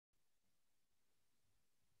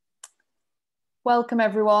Welcome,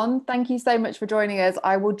 everyone. Thank you so much for joining us.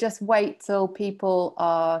 I will just wait till people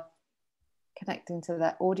are connecting to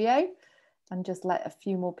their audio and just let a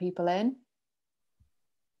few more people in.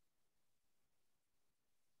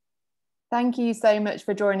 Thank you so much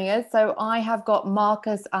for joining us. So I have got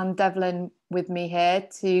Marcus and Devlin with me here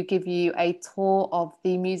to give you a tour of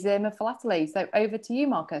the Museum of Philately. So over to you,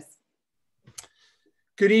 Marcus.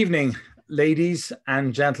 Good evening, ladies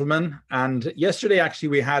and gentlemen. And yesterday, actually,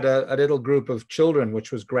 we had a little group of children,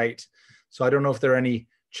 which was great. So I don't know if there are any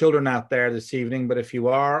children out there this evening, but if you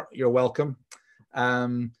are, you're welcome.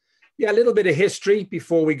 Yeah, a little bit of history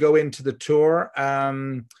before we go into the tour.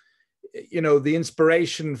 You know, the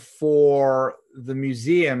inspiration for the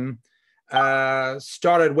museum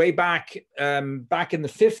started way back in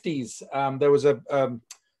the 50s. There was an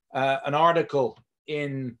article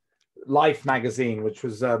in Life magazine, which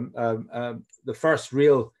was the first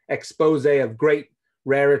real expose of great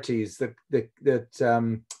rarities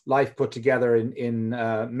that Life put together in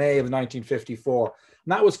May of 1954.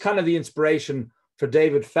 And that was kind of the inspiration for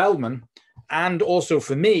David Feldman and also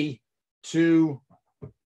for me to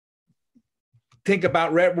think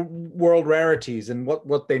about world rarities and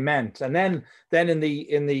what they meant. And then in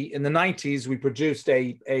the 90s, we produced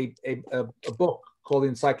a book called the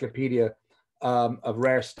Encyclopedia of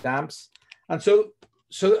Rare Stamps. And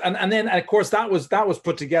then of course that was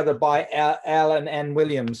put together by L and N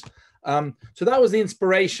Williams. So that was the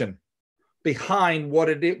inspiration behind what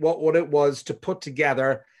it was to put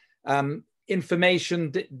together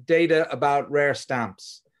information data about rare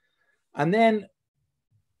stamps. And then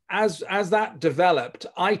as that developed,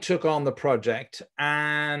 I took on the project,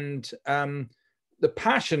 and the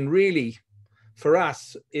passion really for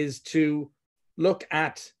us is to look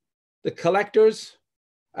at the collectors,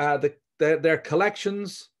 their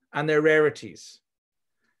collections and their rarities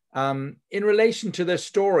in relation to their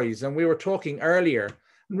stories. And we were talking earlier,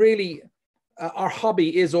 really, our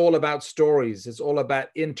hobby is all about stories. It's all about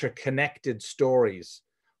interconnected stories,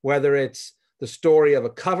 whether it's the story of a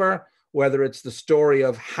cover, whether it's the story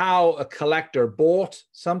of how a collector bought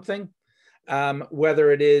something,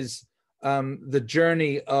 whether it is the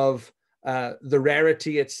journey of the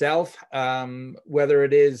rarity itself, whether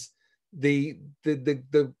it is the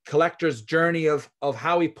collector's journey of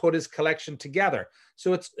how he put his collection together.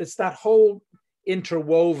 So it's that whole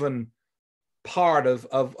interwoven part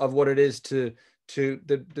of what it is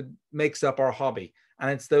that makes up our hobby.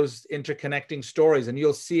 And it's those interconnecting stories. And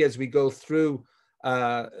you'll see as we go through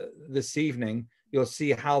this evening, you'll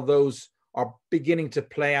see how those are beginning to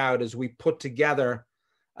play out as we put together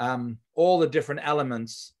all the different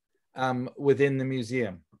elements within the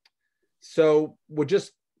museum. So we'll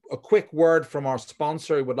just a quick word from our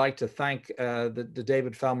sponsor. I would like to thank the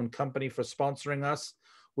David Feldman Company for sponsoring us.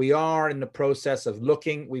 We are in the process of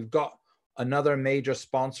looking. We've got another major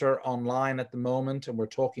sponsor online at the moment, and we're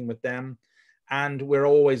talking with them. And we're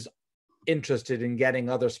always interested in getting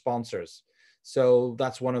other sponsors. So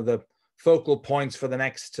that's one of the focal points for the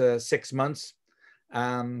next 6 months.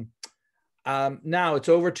 Now it's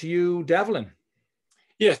over to you, Devlin.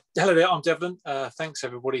 Yeah, hello there, I'm Devlin. Thanks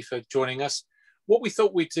everybody for joining us. What we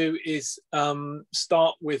thought we'd do is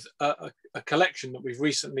start with a collection that we've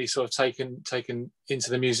recently sort of taken into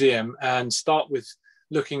the museum, and start with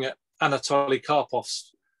looking at Anatoly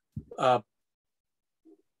Karpov's.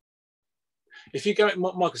 If you go,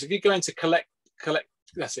 Marcus, if you go into collect,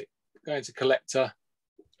 that's it. Go into collector.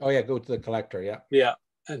 Oh yeah, go to the collector. Yeah. Yeah,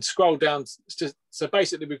 and scroll down. So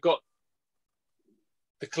basically, we've got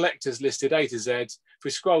the collectors listed A to Z. If we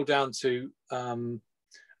scroll down to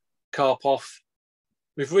Karpov,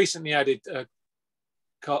 we've recently added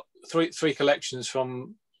three collections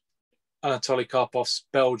from Anatoly Karpov's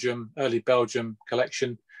early Belgium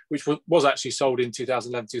collection, which was actually sold in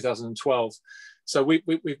 2011, 2012. So we've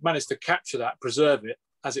managed to capture that, preserve it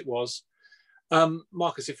as it was.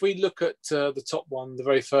 Marcus, if we look at the top one, the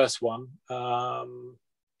very first one.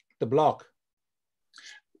 The block.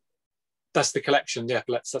 That's the collection, yeah,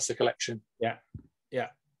 that's the collection. Yeah, yeah.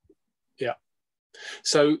 Yeah.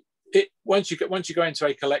 So once you go into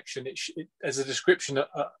a collection, there's a description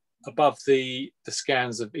above the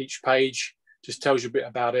scans of each page, just tells you a bit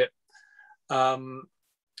about it.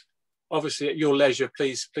 Obviously, at your leisure,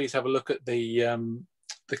 please have a look at the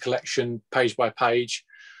collection page by page.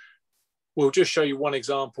 We'll just show you one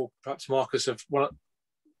example, perhaps, Marcus, of one.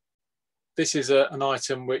 This is an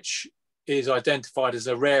item which is identified as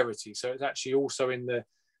a rarity, so it's actually also in the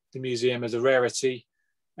museum as a rarity,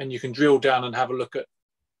 and you can drill down and have a look at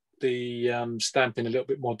the stamp in a little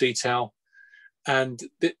bit more detail. And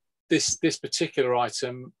this particular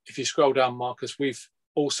item, if you scroll down, Marcus, we've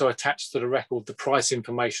also attached to the record the price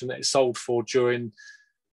information that it sold for during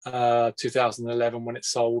 2011 when it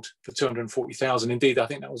sold for 240,000. Indeed, I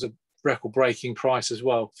think that was a record-breaking price as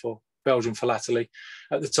well for Belgian philately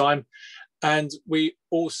at the time. And we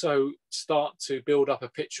also start to build up a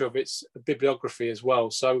picture of its bibliography as well.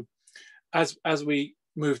 So as we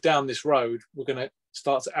move down this road, we're going to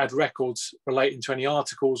start to add records relating to any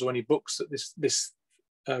articles or any books that this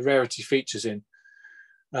rarity features in.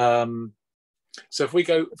 So if we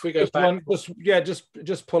go just back,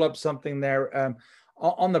 just pull up something there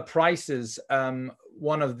on the prices.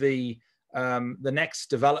 One of the next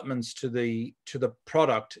developments to the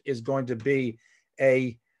product is going to be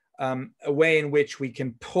a way in which we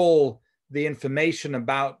can pull the information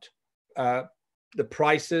about the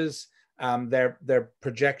prices, their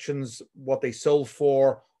projections, what they sold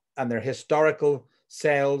for, and their historical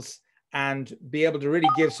sales, and be able to really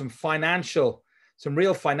give some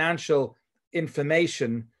real financial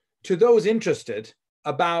information to those interested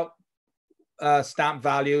about stamp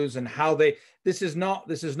values and how they. This is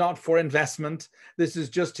not for investment. This is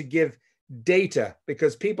just to give data,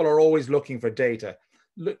 because people are always looking for data,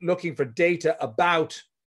 looking for data about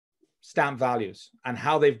stamp values and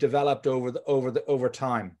how they've developed over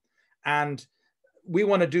time. And we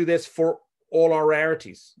want to do this for all our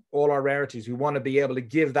rarities. We want to be able to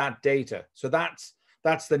give that data. So that's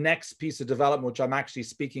the next piece of development, which I'm actually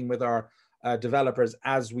speaking with our developers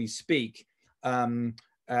as we speak,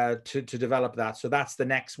 to develop that. So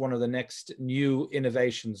that's one of the next new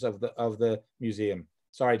innovations of the museum.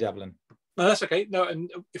 Sorry, Devlin. No, that's okay. No,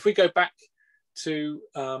 and if we go back to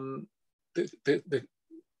the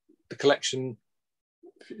collection,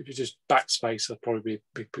 if you just backspace, that'd probably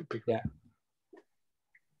be big. Yeah.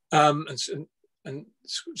 And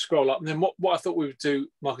scroll up, and then what I thought we would do,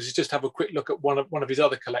 Marcus, is just have a quick look at one of his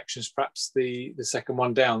other collections, perhaps the second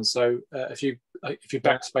one down. So if you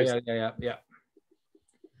backspace, yeah.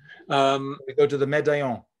 We go to the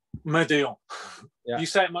Médaillon. Yeah. You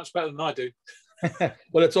say it much better than I do.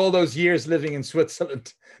 Well, it's all those years living in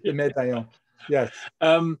Switzerland, the Médaillon. Yes.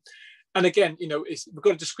 And again, we've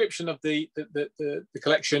got a description of the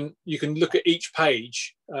collection. You can look at each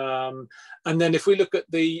page, and then if we look at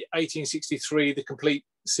the 1863, the complete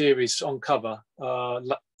series on cover,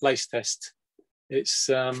 lace test. It's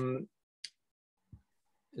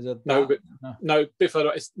Is it no, bit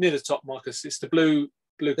further. It's near the top, Marcus. It's the blue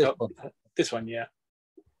cup. This one, yeah.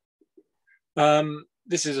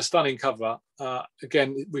 This is a stunning cover.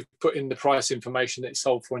 Again, we've put in the price information that it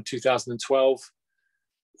sold for in 2012.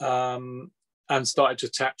 And started to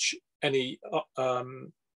attach any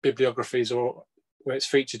bibliographies or where it's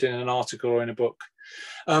featured in an article or in a book.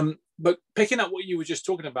 But picking up what you were just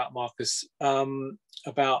talking about, Marcus,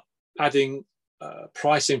 about adding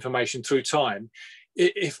price information through time,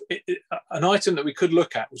 an item that we could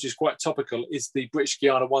look at, which is quite topical, is the British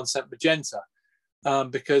Guiana 1 cent magenta,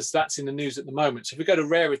 because that's in the news at the moment. So if we go to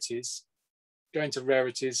rarities,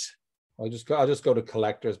 I'll just go to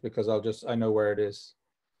collectors, because I know where it is.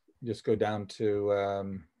 Just go down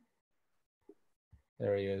to,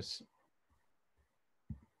 there he is.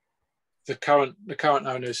 The current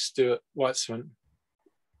owner is Stuart Weitzman.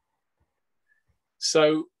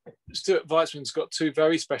 So Stuart Weitzman's got two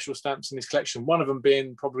very special stamps in his collection, one of them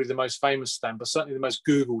being probably the most famous stamp, but certainly the most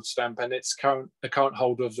Googled stamp, and it's the current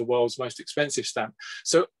holder of the world's most expensive stamp.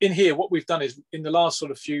 So in here, what we've done is, in the last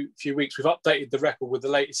sort of few weeks, we've updated the record with the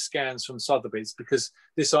latest scans from Sotheby's, because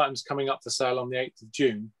this item's coming up for sale on the 8th of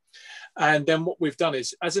June. And then what we've done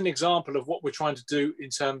is, as an example of what we're trying to do in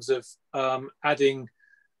terms of adding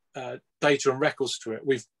data and records to it,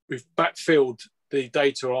 we've backfilled the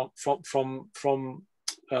data from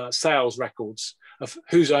sales records of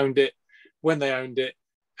who's owned it, when they owned it,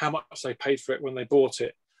 how much they paid for it when they bought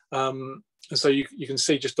it. And so you can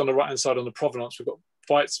see just on the right hand side on the provenance, we've got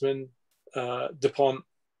Weitzman, DuPont,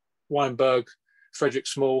 Weinberg, Frederick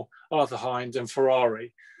Small, Arthur Hind, and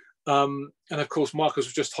Ferrari. And of course, Marcus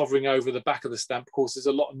was just hovering over the back of the stamp. Of course, there's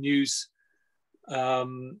a lot of news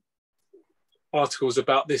articles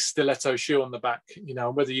about this stiletto shoe on the back,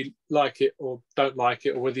 whether you like it or don't like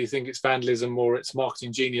it, or whether you think it's vandalism or it's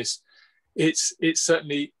marketing genius. It's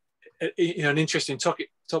certainly an interesting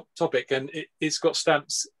topic, and it's got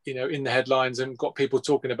stamps in the headlines, and got people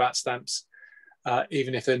talking about stamps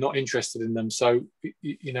even if they're not interested in them. So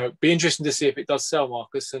be interesting to see if it does sell,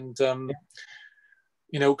 Marcus. And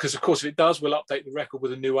because of course, if it does, we'll update the record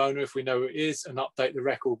with a new owner if we know it is, and update the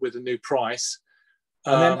record with a new price.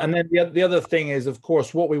 And then the other thing is, of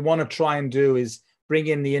course, what we want to try and do is bring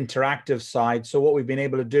in the interactive side. So what we've been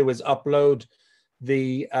able to do is upload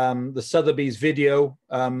the Sotheby's video,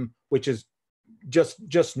 which is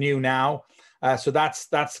just new now, So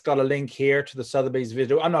that's got a link here to the Sotheby's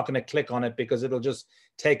video. I'm not going to click on it because it'll just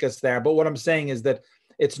take us there. But what I'm saying is that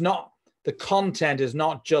it's not, the content is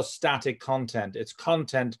not just static content. It's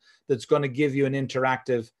content that's going to give you an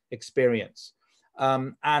interactive experience.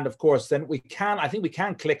 And of course, then I think we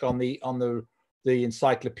can click on the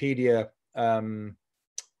encyclopedia. Yeah.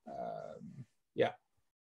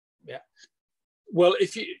 Well,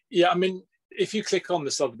 if you click on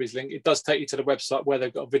the Sotheby's link, it does take you to the website where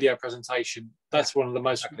they've got a video presentation. That's one of the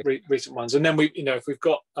most recent ones. And then if we've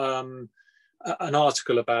got an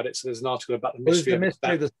article about it, so there's an article about the mystery,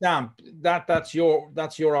 of the stamp. That's your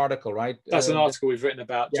article, right? That's an article we've written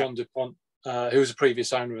about John DuPont, who was a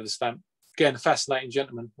previous owner of the stamp. Again, a fascinating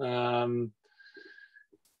gentleman.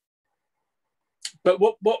 But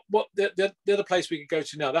what the other place we could go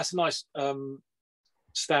to now? That's a nice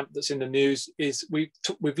stamp that's in the news. Is we've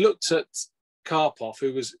looked at Karpov,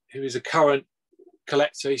 who is a current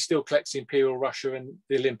collector. He still collects the Imperial Russia and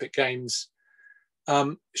the Olympic Games.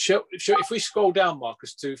 If we scroll down,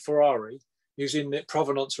 Marcus, to Ferrari, who's in the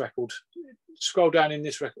provenance record. Scroll down in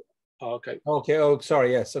this record. Oh, okay. Okay. Oh,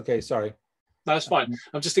 sorry. Yes. Okay. Sorry. No, that's fine.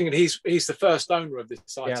 I'm just thinking he's the first owner of this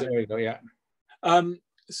item. Yeah, there you go. Yeah.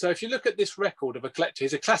 So if you look at this record of a collector,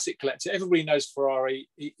 he's a classic collector. Everybody knows Ferrari.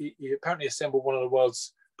 He apparently assembled one of the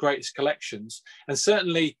world's greatest collections. And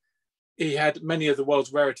certainly he had many of the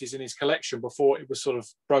world's rarities in his collection before it was sort of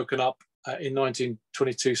broken up in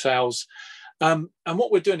 1922 sales. And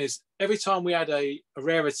what we're doing is every time we add a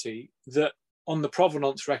rarity that on the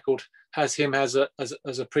provenance record has him as a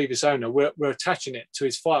previous owner, we're attaching it to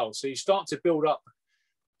his file. So you start to build up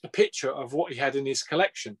a picture of what he had in his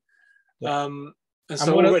collection. Yeah. And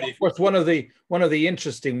so already, of course, one of the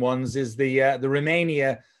interesting ones is the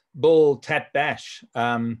Romania bull Tet Besh,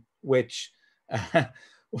 which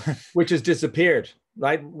has disappeared.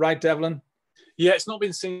 Right, Devlin? Yeah, it's not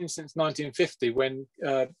been seen since 1950 when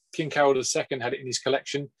King Carol II had it in his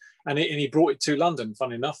collection, and he brought it to London,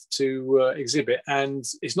 fun enough, to exhibit, and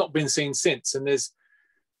it's not been seen since. And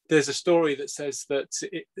there's a story that says that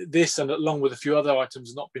this, and along with a few other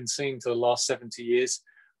items, not been seen for the last 70 years.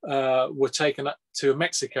 Were taken up to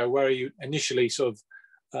Mexico, where he initially sort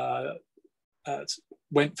of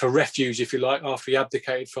went for refuge, if you like, after he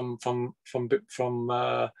abdicated from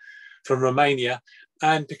Romania.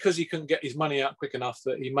 And because he couldn't get his money out quick enough,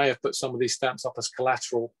 that he may have put some of these stamps up as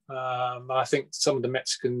collateral. I think some of the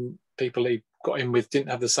Mexican people he got in with didn't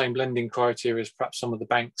have the same lending criteria as perhaps some of the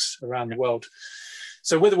banks around the world.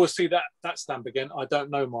 So whether we'll see that stamp again, I don't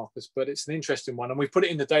know, Marcus, but it's an interesting one. And we put it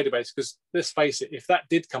in the database because, let's face it, if that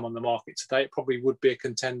did come on the market today, it probably would be a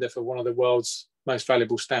contender for one of the world's most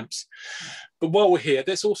valuable stamps. But while we're here,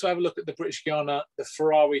 let's also have a look at the British Guiana, the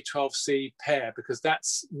Ferrari 12C pair, because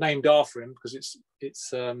that's named after him because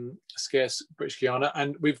it's a scarce British Guiana.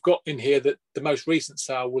 And we've got in here that the most recent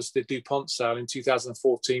sale was the DuPont sale in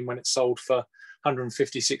 2014 when it sold for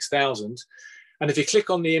 156,000. And if you click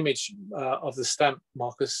on the image of the stamp,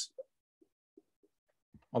 Marcus.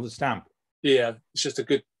 Of the stamp? Yeah, it's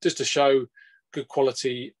just to show good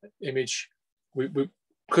quality image.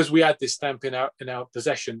 Because we had this stamp in our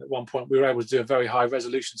possession at one point, we were able to do a very high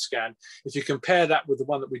resolution scan. If you compare that with the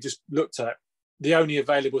one that we just looked at, the only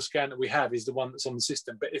available scan that we have is the one that's on the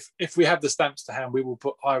system. But if we have the stamps to hand, we will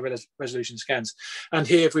put high resolution scans. And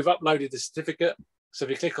here, if we've uploaded the certificate, so if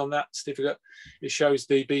you click on that certificate, it shows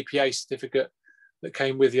the BPA certificate that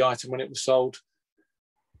came with the item when it was sold.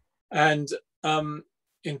 And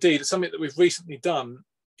indeed, it's something that we've recently done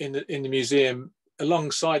in the museum.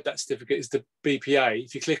 Alongside that certificate is the BPA.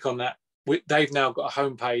 If you click on that, they've now got a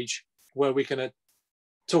homepage where we can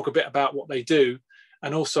talk a bit about what they do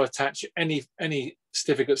and also attach any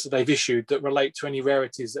certificates that they've issued that relate to any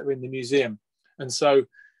rarities that are in the museum. And so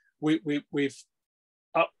we've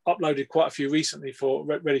uploaded quite a few recently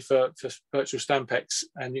ready for virtual Stampex,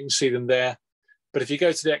 and you can see them there. But if you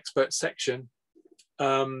go to the expert section,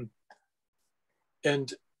 and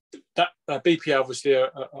that BPA obviously a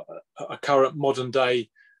current modern day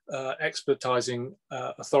expertising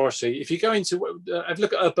authority. If you go into have a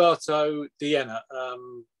look at Alberto Diena,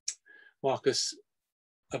 Marcus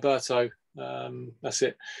Alberto, that's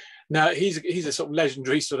it. Now he's a sort of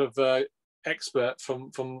legendary sort of expert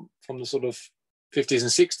from the sort of 50s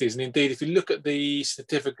and 60s, and indeed if you look at the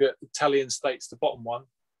certificate, Italian states the bottom one,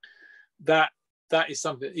 that is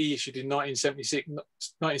something that he issued in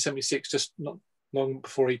 1976, just not long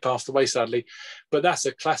before he passed away, sadly. But that's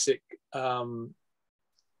a classic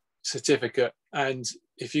certificate. And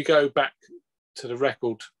if you go back to the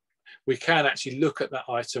record, we can actually look at that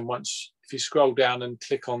item once. If you scroll down and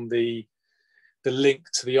click on the link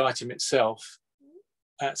to the item itself,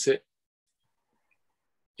 that's it.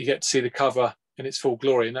 you get to see the cover in its full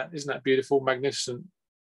glory. And that, isn't that beautiful, magnificent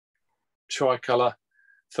tricolour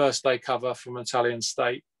first day cover from an Italian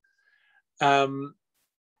state. And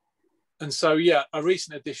so, yeah, a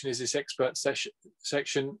recent addition is this expert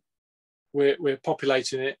section. We're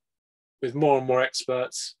populating it with more and more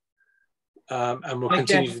experts, and we'll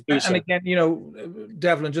continue to do so. And again, you know,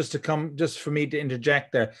 Devlin, just for me to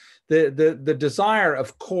interject there, the desire,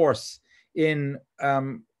 of course, in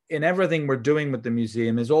everything we're doing with the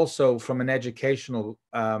museum is also from an educational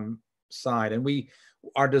side, and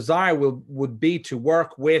our desire would be to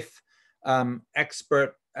work with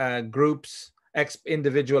expert groups,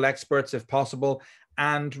 individual experts if possible,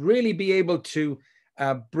 and really be able to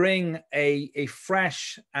bring a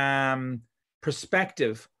fresh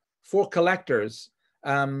perspective for collectors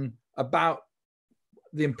about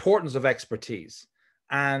the importance of expertise,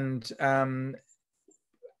 and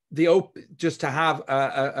just to have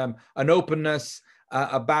an openness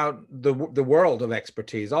about the world of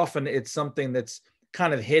expertise. Often it's something that's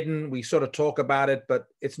kind of hidden. We sort of talk about it, but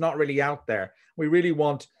it's not really out there. We really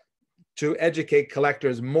want to educate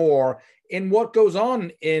collectors more in what goes on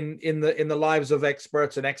in the lives of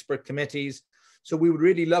experts and expert committees. So we would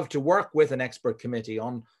really love to work with an expert committee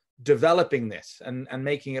on developing this and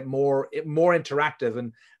making it more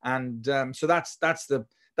interactive. And so that's the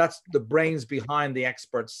brains behind the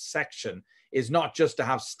experts section, is not just to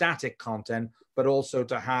have static content, but also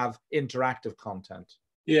to have interactive content.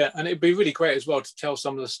 Yeah, and it'd be really great as well to tell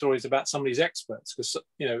some of the stories about some of these experts, because,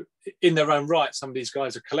 you know, in their own right, some of these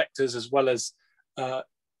guys are collectors as well as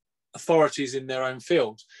authorities in their own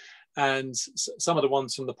field. And some of the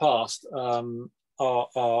ones from the past have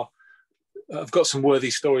got some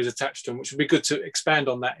worthy stories attached to them, which would be good to expand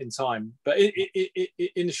on that in time. But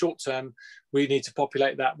in the short term, we need to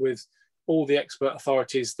populate that with all the expert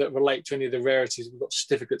authorities that relate to any of the rarities we've got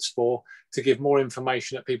certificates for, to give more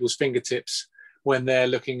information at people's fingertips when they're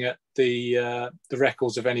looking at the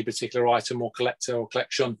records of any particular item or collector or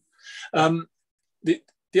collection. The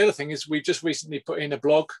other thing is we've just recently put in a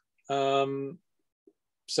blog. So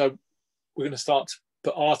we're going to start to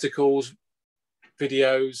put articles,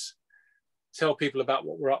 videos, tell people about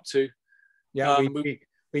what we're up to. Yeah,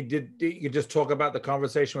 we did. You just talk about the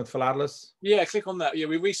conversation with Philately? Yeah, click on that. Yeah,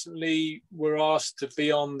 we recently were asked to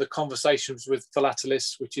be on the Conversations with Philately,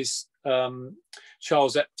 which is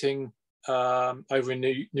Charles Epting over in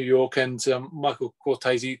New York and Michael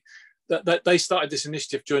Cortese. They started this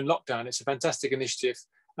initiative during lockdown. It's a fantastic initiative,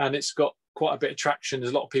 and it's got quite a bit of traction.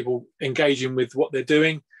 There's a lot of people engaging with what they're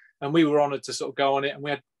doing, and we were honoured to sort of go on it, and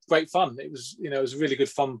we had great fun. It was, you know, it was a really good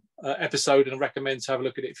fun episode, and I recommend to have a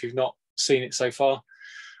look at it if you've not seen it so far.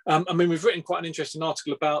 I mean, we've written quite an interesting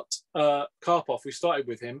article about Karpov. We started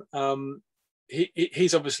with him.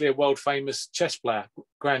 He's obviously a world famous chess player,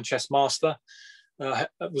 grand chess master.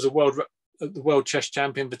 Was the world chess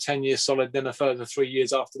champion for 10 years solid, then a further 3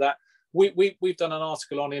 years after that. We've done an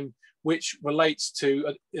article on him which relates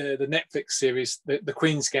to the Netflix series, the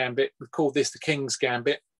Queen's Gambit. We've called this the King's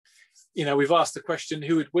Gambit. You know, we've asked the question,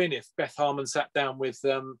 who would win if Beth Harmon sat down with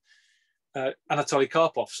Anatoly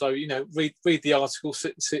Karpov? So, you know, read the article,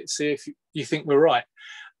 see if you think we're right.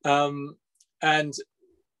 And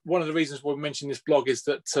one of the reasons why we mentioned this blog is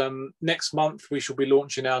that next month we shall be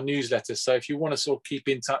launching our newsletter. So if you want to sort of keep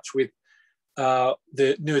in touch with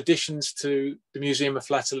the new additions to the Museum of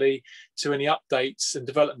Philately, to any updates and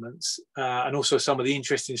developments, and also some of the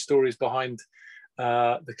interesting stories behind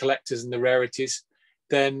the collectors and the rarities,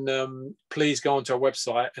 then please go onto our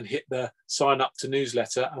website and hit the sign up to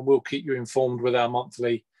newsletter, and we'll keep you informed with our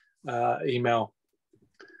monthly email.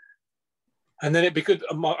 And then it'd be good,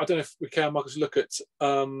 I don't know if we can, Marcus, look at,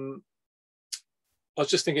 I was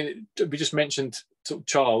just thinking, we just mentioned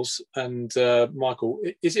Charles and Michael.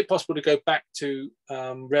 Is it possible to go back to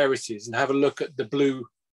rarities and have a look at the Blue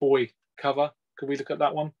Boy cover? Could we look at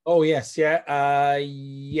that one? Oh yes, yeah,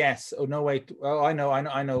 yes. Oh no, wait. Oh, I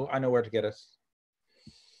know where to get it.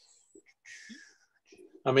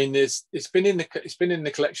 I mean, it's been in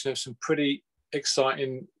the collection of some pretty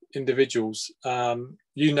exciting individuals.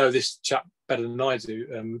 You know this chap better than I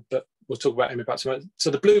do, but we'll talk about him about some. So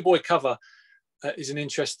the Blue Boy cover is an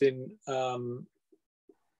interesting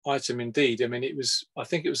item indeed. I mean, I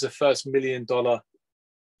think it was the first $1 million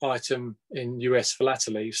item in US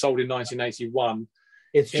philately, sold in 1981.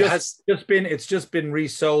 It's just been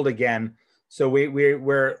resold again. So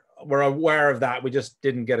we're aware of that. We just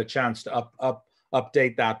didn't get a chance to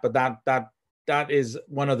update that. But that is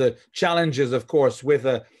one of the challenges, of course, with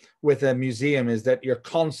a museum, is that you're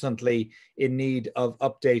constantly in need of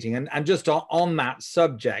updating. And just on that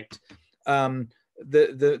subject,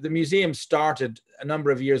 the museum started a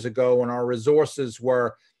number of years ago, and our resources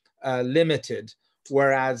were limited,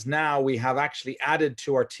 whereas now we have actually added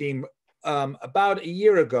to our team about a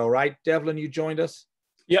year ago, right? Devlin, you joined us?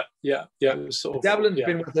 Yeah. It was sort of, Devlin's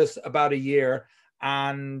been with us about a year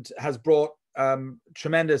and has brought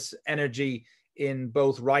tremendous energy in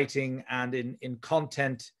both writing and in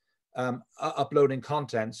content, uploading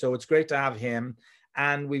content. So it's great to have him.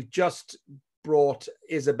 And we've just brought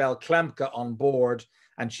Isabel Klemke on board,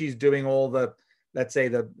 and she's doing all the, let's say,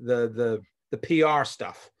 the PR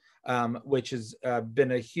stuff, which has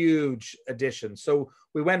been a huge addition. So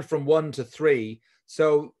we went from 1 to 3.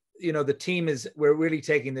 So, you know, the team we're really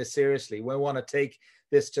taking this seriously. We want to take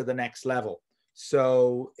this to the next level.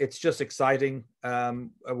 So it's just exciting.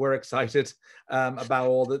 We're excited about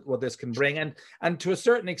all that, what this can bring. And to a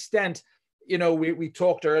certain extent, you know, we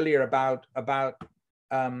talked earlier about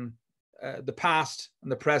the past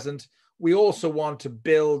and the present. We also want to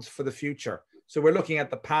build for the future. So we're looking at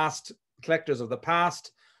the past, collectors of the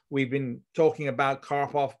past. We've been talking about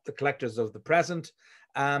Karpov, the collectors of the present.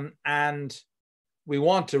 And we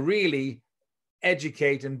want to really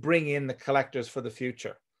educate and bring in the collectors for the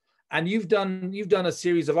future. And you've done a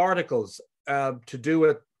series of articles to do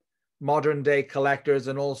with modern day collectors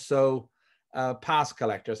and also past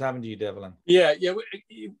collectors, haven't you, Devlin? Yeah.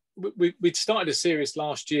 We'd started a series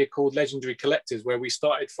last year called Legendary Collectors, where we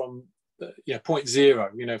started from point zero.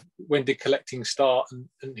 You know, when did collecting start, and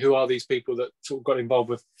who are these people that sort of got involved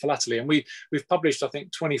with Philately? And we've published, I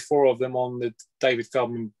think, 24 of them on the David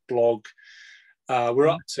Feldman blog. We're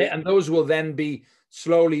up to, and those will then be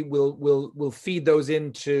slowly. We'll feed those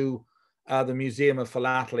into the Museum of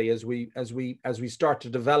Philately as we start to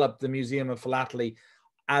develop the Museum of Philately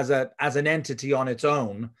as an entity on its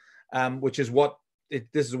own, which is what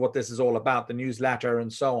this is all about, the newsletter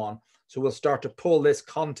and so on. So we'll start to pull this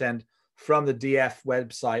content from the DF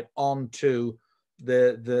website onto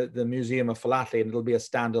the Museum of Philately, and it'll be a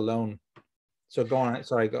standalone. So go on.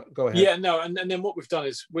 Sorry, go ahead. Yeah, no, and then what we've done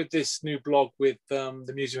is with this new blog with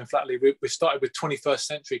the Museum of Philately, we started with 21st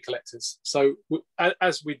century collectors. So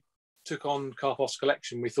as we took on Karpov's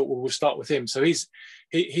collection, we thought, well, we'll start with him. So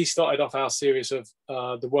he started off our series of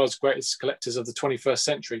the world's greatest collectors of the 21st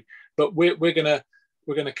century. But we're gonna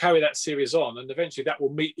carry that series on, and eventually that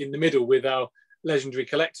will meet in the middle with our legendary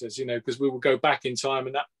collectors, you know, because we will go back in time,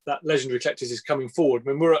 and that legendary collectors is coming forward.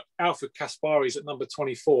 When we're at Alfred Kaspari's at number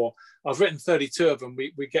 24, I've written 32 of them.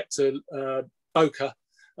 We get to Boca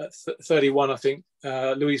at 31, I think.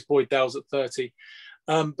 Louise Boyd Dow's at 30.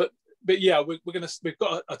 But yeah, we've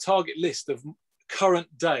got a target list of current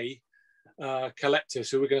day collectors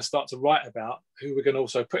who we're going to start to write about, who we're going to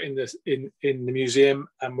also put in the museum,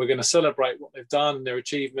 and we're going to celebrate what they've done and their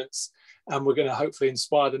achievements, and we're going to hopefully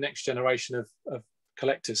inspire the next generation of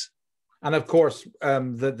collectors. And of course,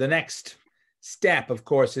 the next step, of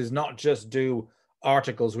course, is not just do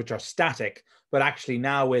articles which are static, but actually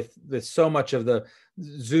now with so much of the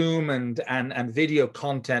Zoom and video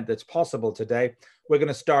content that's possible today, we're going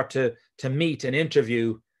to start to meet and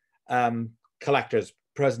interview collectors,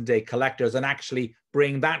 present day collectors, and actually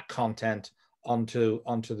bring that content onto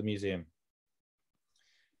the museum.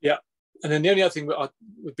 Yeah. And then the only other thing that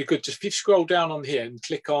would be good, just if you scroll down on here and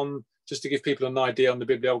click on, just to give people an idea on the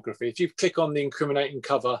bibliography, if you click on the incriminating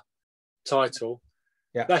cover title,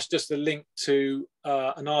 that's just a link to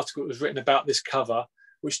an article that was written about this cover,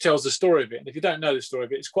 which tells the story of it. And if you don't know the story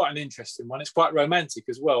of it, it's quite an interesting one. It's quite romantic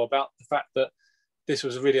as well, about the fact that this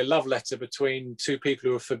was really a love letter between two people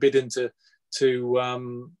who were forbidden to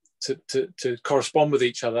correspond with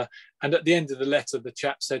each other. And at the end of the letter, the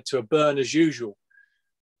chap said to her, "Burn as usual."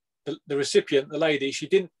 The recipient, the lady, she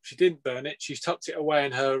didn't burn it. She tucked it away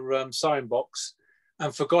in her sewing box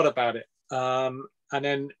and forgot about it. And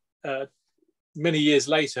then many years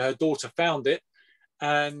later, her daughter found it,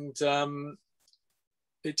 and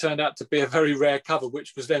it turned out to be a very rare cover,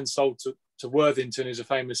 which was then sold to Worthington, who's a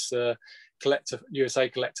famous collector, USA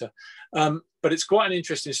collector. But it's quite an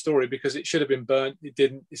interesting story because it should have been burnt. It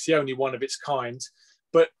didn't. It's the only one of its kind.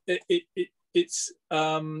 But it's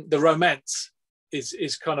the romance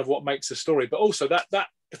is kind of what makes the story. But also that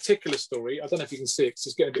particular story, I don't know if you can see it because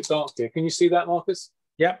it's getting a bit dark here. Can you see that, Marcus?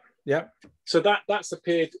 Yep. So that's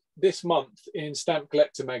appeared this month in Stamp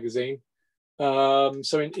Collector magazine.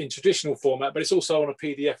 So in traditional format, but it's also on a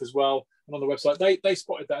PDF as well and on the website. They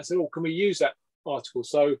spotted that and said, "Oh, can we use that article?"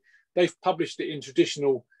 So they've published it in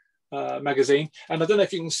traditional magazine. And I don't know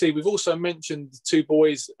if you can see, we've also mentioned the two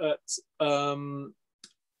boys at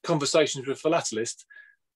Conversations with Philatelist.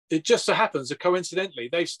 It just so happens that coincidentally,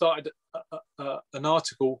 they've started an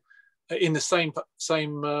article in the same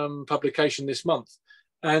publication this month.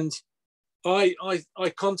 And I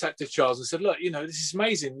contacted Charles and said, "Look, you know, this is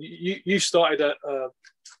amazing. You started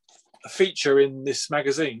a feature in this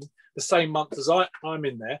magazine the same month as I'm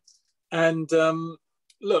in there. And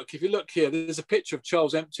look, if you look here, there's a picture of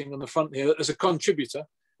Charles Empting on the front here as a contributor,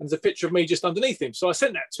 and there's a picture of me just underneath him. So I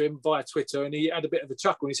sent that to him via Twitter, and he had a bit of a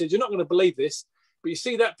chuckle. And he said, "You're not going to believe this, but you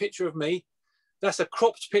see that picture of me? That's a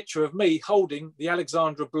cropped picture of me holding the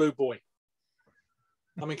Alexandra Blue Boy."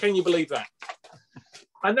 I mean, can you believe that?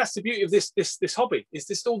 And that's the beauty of this hobby, is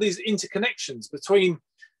this all these interconnections between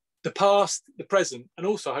the past, the present, and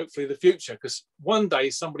also hopefully the future. Because one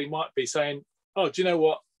day somebody might be saying, "Oh, do you know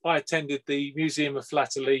what? I attended the Museum of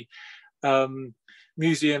Philately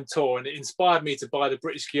museum tour, and it inspired me to buy the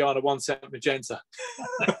British Guiana 1 cent magenta."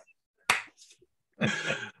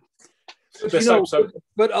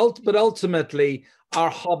 But ultimately, our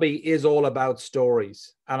hobby is all about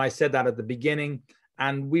stories. And I said that at the beginning.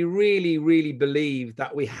 And we really, really believe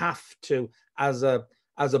that we have to, as a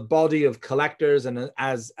body of collectors, and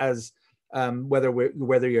as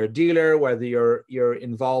whether you're a dealer, whether you're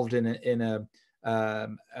involved in a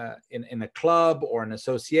club or an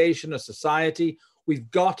association, a society, we've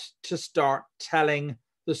got to start telling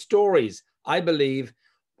the stories. I believe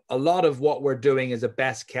a lot of what we're doing is a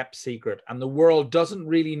best kept secret, and the world doesn't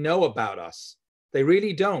really know about us. They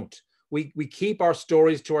really don't. We keep our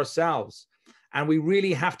stories to ourselves, and we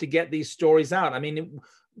really have to get these stories out. I mean,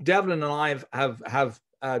 Devlin and I have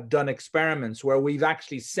done experiments where we've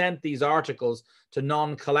actually sent these articles to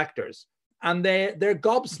non-collectors, and they're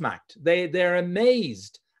gobsmacked. They're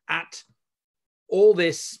amazed at all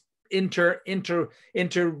this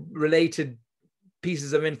interrelated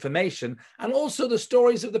pieces of information, and also the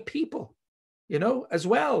stories of the people, you know, as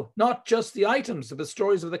well, not just the items, but the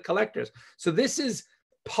stories of the collectors. So this is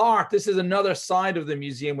another side of the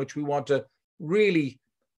museum which we want to really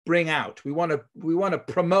bring out. We want to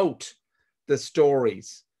promote the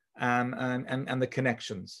stories and the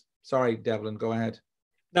connections. Sorry, Devlin, go ahead.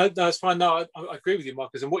 No, it's fine. No, I agree with you,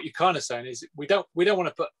 Marcus. And what you're kind of saying is we don't want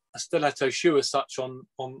to put a stiletto shoe as such on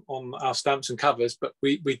our stamps and covers, but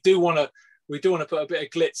we do want to put a bit of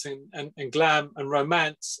glitz and glam and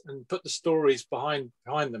romance and put the stories behind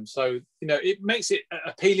them. So, you know, it makes it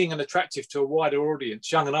appealing and attractive to a wider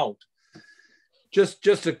audience, young and old.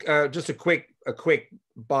 Just a quick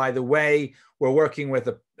by the way, we're working with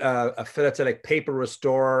a philatelic paper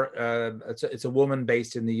restorer. It's a woman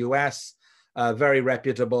based in the US, very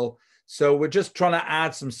reputable. So we're just trying to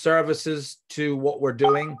add some services to what we're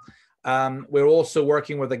doing. We're also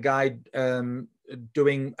working with a guy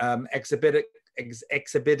doing exhibiting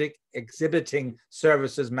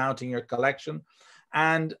services, mounting your collection.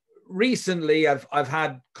 And recently I've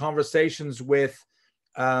had conversations with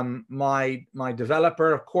my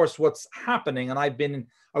developer. Of course, what's happening, and I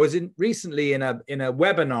was recently in a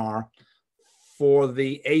webinar for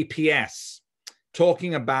the APS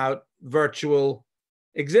talking about virtual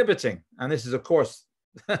exhibiting, and this is of course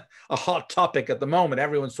a hot topic at the moment.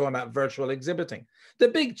 Everyone's talking about virtual exhibiting. The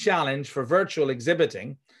big challenge for virtual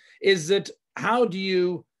exhibiting is that how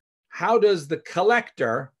does the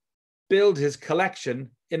collector build his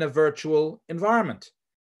collection in a virtual environment?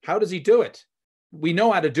 How does he do it? We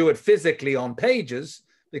know how to do it physically on pages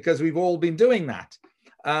because we've all been doing that.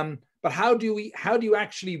 But how do you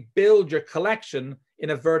actually build your collection in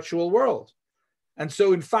a virtual world? And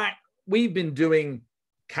so, in fact, we've been doing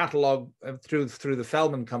catalog through the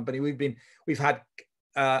Feldman Company. We've had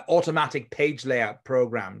automatic page layout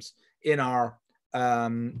programs in our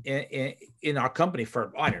company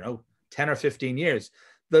for, I don't know, 10 or 15 years.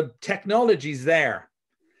 The technology's there.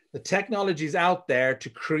 The technology's out there to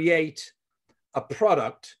create a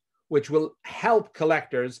product which will help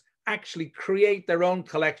collectors actually create their own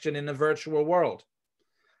collection in a virtual world.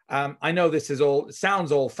 I know this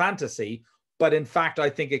sounds all fantasy, but in fact, I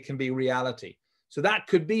think it can be reality. So that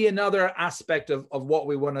could be another aspect of what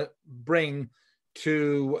we want to bring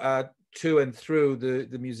to and through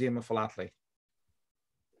the Museum of Philately.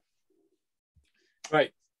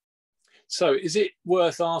 Right. So is it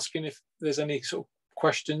worth asking if there's any sort of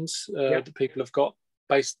questions that people have got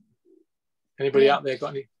based? Anybody out there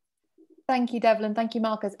got any? Thank you, Devlin. Thank you,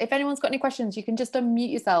 Marcus. If anyone's got any questions, you can just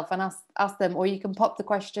unmute yourself and ask them, or you can pop the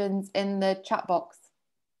questions in the chat box.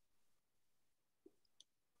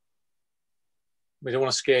 We don't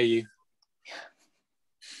want to scare you.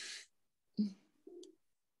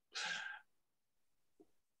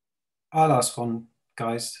 I'll ask one,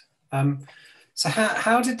 guys. So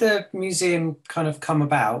how did the museum kind of come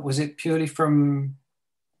about? Was it purely from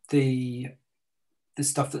the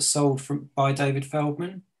stuff that's sold by David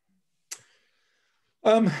Feldman?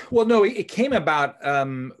 Well, no, it came about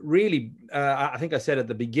really, I think I said at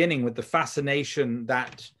the beginning, with the fascination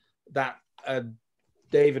that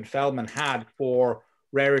David Feldman had for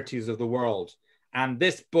rarities of the world. And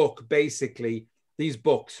this book, basically, these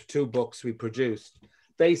books, 2 books we produced,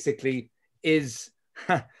 basically is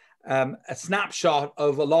a snapshot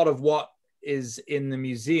of a lot of what is in the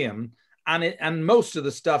museum. And most of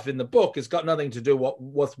the stuff in the book has got nothing to do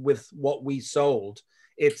with what we sold.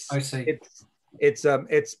 I see.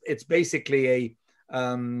 It's basically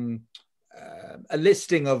a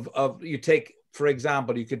listing of you take, for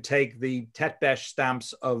example, you could take the Tetbesh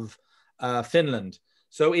stamps of Finland.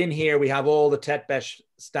 So in here we have all the Tetbesh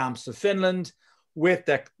stamps of Finland with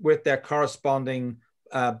their corresponding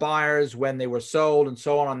buyers, when they were sold, and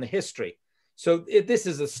so on the history. So this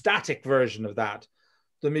is a static version of that.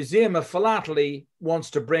 The Museum of Philately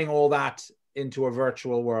wants to bring all that into a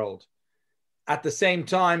virtual world, at the same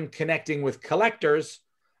time connecting with collectors,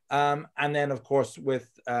 and then of course with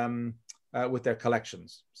their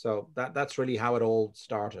collections. So that's really how it all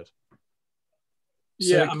started.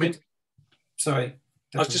 Yeah, So I mean, sorry.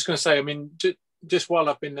 I was just going to say, I mean, just while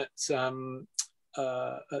I've been at Virtual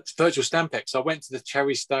Stampex, I went to the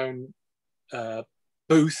Cherrystone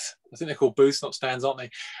booth. I think they're called booths, not stands, aren't they?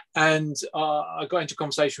 And I got into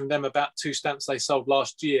conversation with them about 2 stamps they sold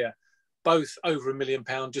last year, both over £1 million,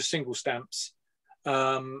 just single stamps.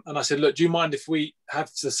 And I said, look, do you mind if we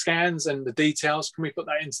have the scans and the details? Can we put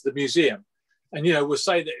that into the museum? And, you know, we'll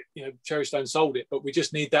say that, you know, Cherrystone sold it, but we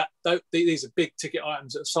just need that. These are big ticket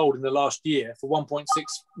items that are sold in the last year for $1.6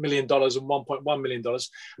 million and $1.1 million. And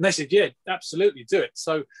they said, yeah, absolutely, do it.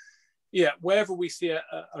 So, yeah, wherever we see a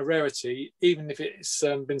rarity, even if it's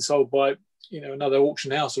been sold by, you know, another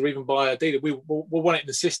auction house or even by a dealer, we'll want it in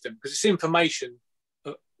the system, because it's information,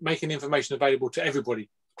 making information available to everybody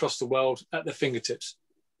across the world at their fingertips.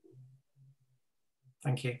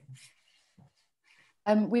 Thank you.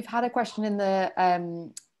 We've had a question in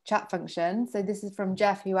the chat function. So this is from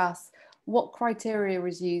Jeff, who asks, what criteria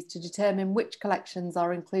is used to determine which collections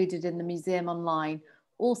are included in the museum online?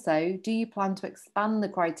 Also, do you plan to expand the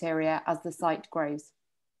criteria as the site grows?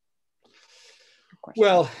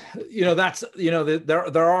 Well, you know, that's, you know,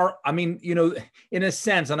 there are, I mean, you know, in a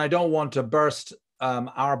sense, and I don't want to burst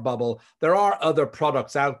our bubble, there are other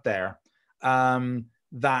products out there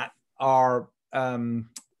that are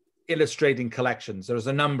illustrating collections. There's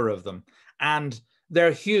a number of them, and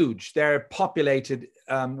they're huge. They're populated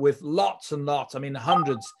with lots and lots, I mean,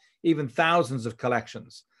 hundreds, even thousands of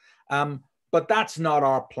collections. But that's not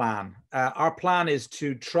our plan. Our plan is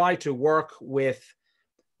to try to work with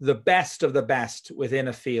the best of the best within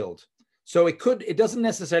a field. So it doesn't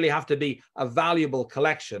necessarily have to be a valuable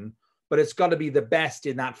collection, but it's got to be the best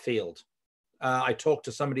in that field. I talked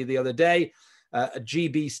to somebody the other day, a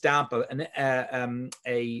GB stamp, I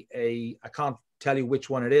can't tell you which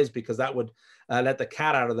one it is because that would let the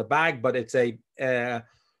cat out of the bag, but it's a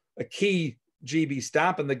key GB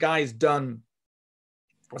stamp, and the guy's done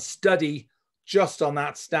a study just on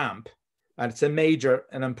that stamp, and it's an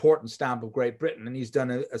important stamp of Great Britain, and he's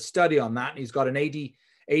done a study on that, and he's got an 80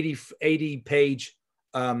 page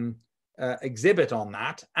exhibit on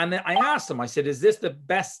that. And I asked him, I said, is this the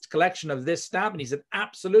best collection of this stamp? And he said,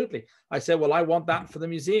 absolutely. I said, well, I want that for the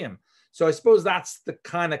museum. So I suppose that's the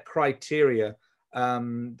kind of criteria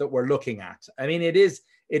that we're looking at. I mean, it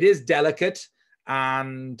is delicate,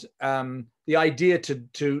 and the idea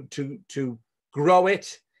to grow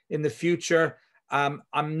it in the future,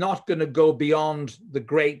 I'm not going to go beyond the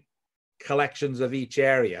great collections of each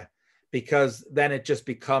area, because then it just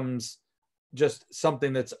becomes just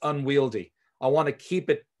something that's unwieldy. I want to keep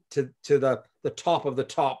it to the top of the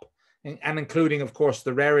top, and including, of course,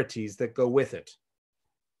 the rarities that go with it.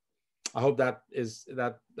 I hope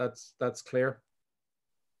that's clear.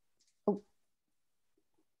 Oh.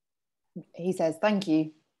 He says, thank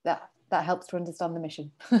you. That helps to understand the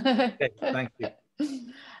mission. Okay, thank you.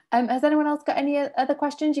 Has anyone else got any other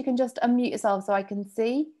questions? You can just unmute yourself so I can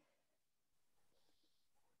see.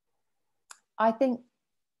 I think,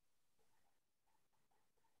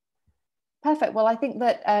 perfect. Well, I think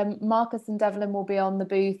that Marcus and Devlin will be on the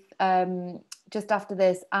booth just after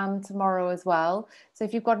this and tomorrow as well. So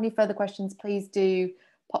if you've got any further questions, please do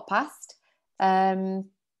pop past.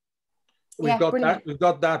 We've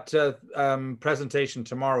got that presentation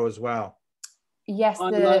tomorrow as well. Yes.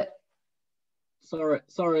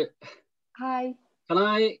 Sorry. Hi. Can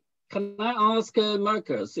I ask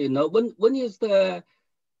Marcus? You know, when is the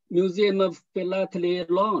Museum of Philately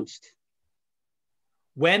launched?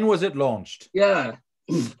 When was it launched? Yeah.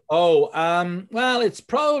 Oh, well, it's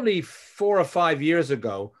probably 4 or 5 years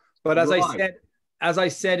ago. But as I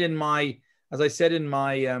said in my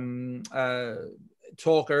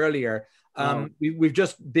talk earlier, we've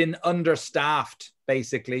just been understaffed.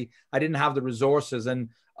 Basically, I didn't have the resources, and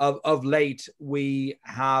of late we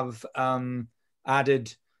have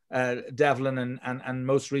added Devlin and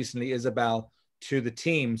most recently Isabel to the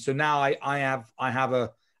team. So now I have a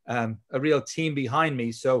real team behind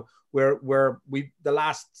me. So we the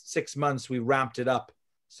last 6 months we ramped it up.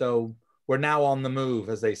 So we're now on the move,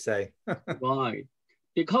 as they say. Right.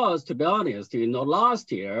 Because to be honest,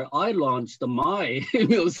 last year I launched my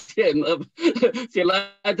museum of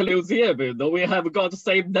Philately Museum. We have got the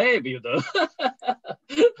same name.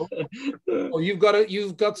 Oh,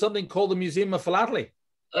 you've got something called the Museum of Philately.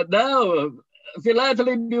 No,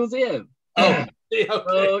 Philately Museum. Oh, okay.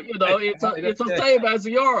 So it's the same as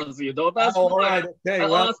yours. That's why Okay. I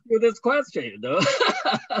asked you this question.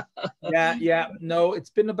 Yeah. No, it's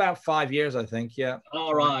been about 5 years, I think. Yeah.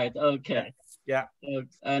 All right. Okay. Yeah. I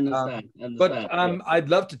understand. But I'd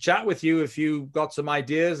love to chat with you if you got some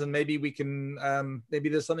ideas, and maybe we can maybe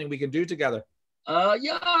there's something we can do together.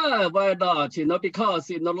 Yeah, why not? Because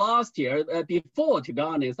last year, before, to be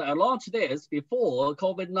honest, I launched this before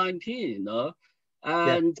COVID-19.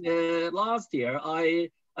 And last year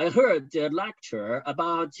I heard a lecture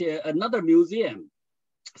about another museum.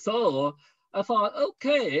 So I thought,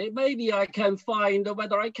 okay, maybe I can find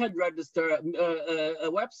whether I can register a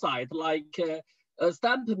website like a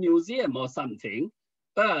stamp museum or something.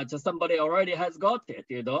 But somebody already has got it,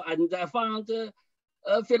 and I found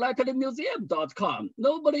philatelymuseum.com.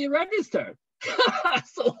 Nobody registered.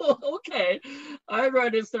 So, okay, I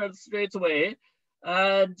registered straight away.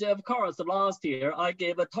 And of course, last year I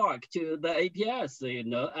gave a talk to the APS,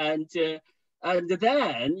 and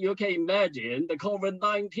then you can imagine the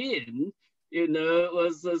COVID-19,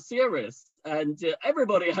 was serious, and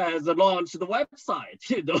everybody has launched the website,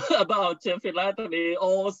 about philately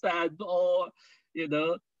or stamp or,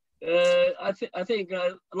 I think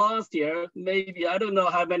last year maybe I don't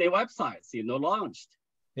know how many websites launched.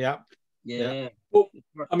 Yeah. Well,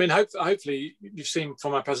 I mean, hopefully you've seen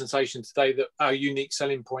from our presentation today that our unique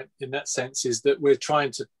selling point in that sense is that we're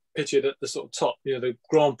trying to pitch it at the sort of top, the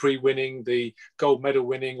Grand Prix winning, the gold medal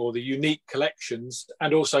winning, or the unique collections,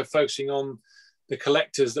 and also focusing on the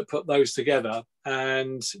collectors that put those together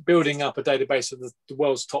and building up a database of the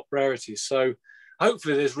world's top rarities. So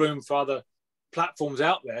hopefully there's room for other platforms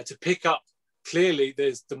out there to pick up. Clearly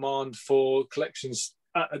there's demand for collections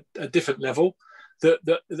at a different level.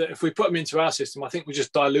 That if we put them into our system, I think we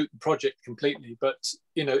just dilute the project completely. But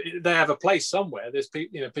they have a place somewhere. There's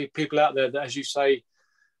people out there that, as you say,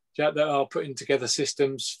 Jack, that are putting together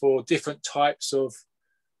systems for different types of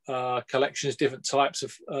collections, different types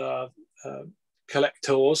of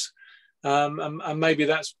collectors, and maybe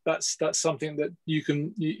that's something that you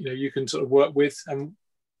can sort of work with, and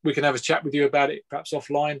we can have a chat with you about it, perhaps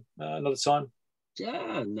offline another time.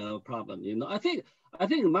 Yeah, no problem. I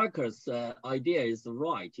think Marcus' idea is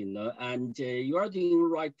right, and you are doing the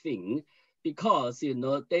right thing, because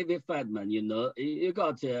David Fedman, you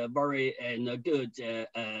got a very good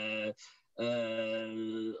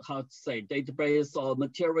how to say, database or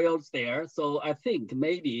materials there. So I think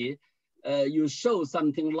maybe you show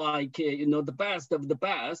something like the best of the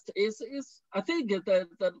best is I think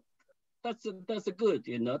that's a good,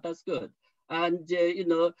 that's good. And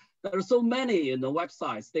there are so many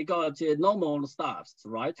websites, they got normal stuffs,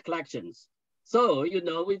 right, collections. So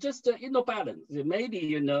we just balance.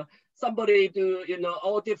 Maybe somebody do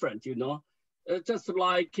all different, just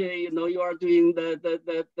like you are doing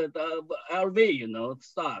the LV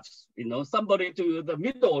stuffs. Somebody do the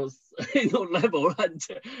middle level, and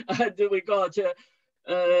we got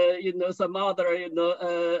some other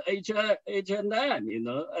H&M,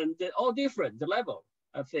 and all different level.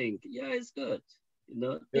 I think it's good.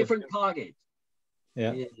 Different target.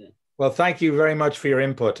 Yeah. Well, thank you very much for your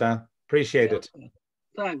input. Appreciate it.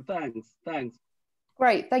 Thanks.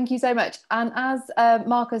 Great, thank you so much. And as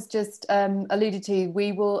Marcus just alluded to,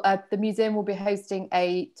 we will the museum will be hosting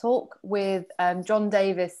a talk with John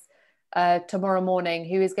Davis tomorrow morning,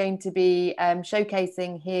 who is going to be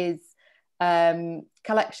showcasing his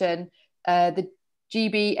collection, the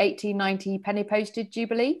GB 1890 penny posted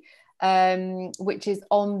Jubilee, which is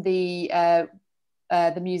on the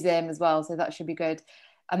museum as well. So that should be good.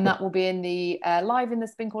 And that will be in the live in the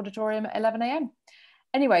Spink Auditorium at 11 a.m.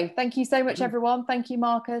 Anyway, thank you so much, everyone. Thank you,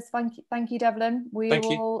 Marcus. Thank you, Devlin. We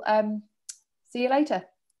will see you later.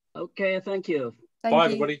 Okay, thank you. Bye,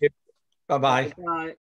 everybody. Bye-bye. Bye.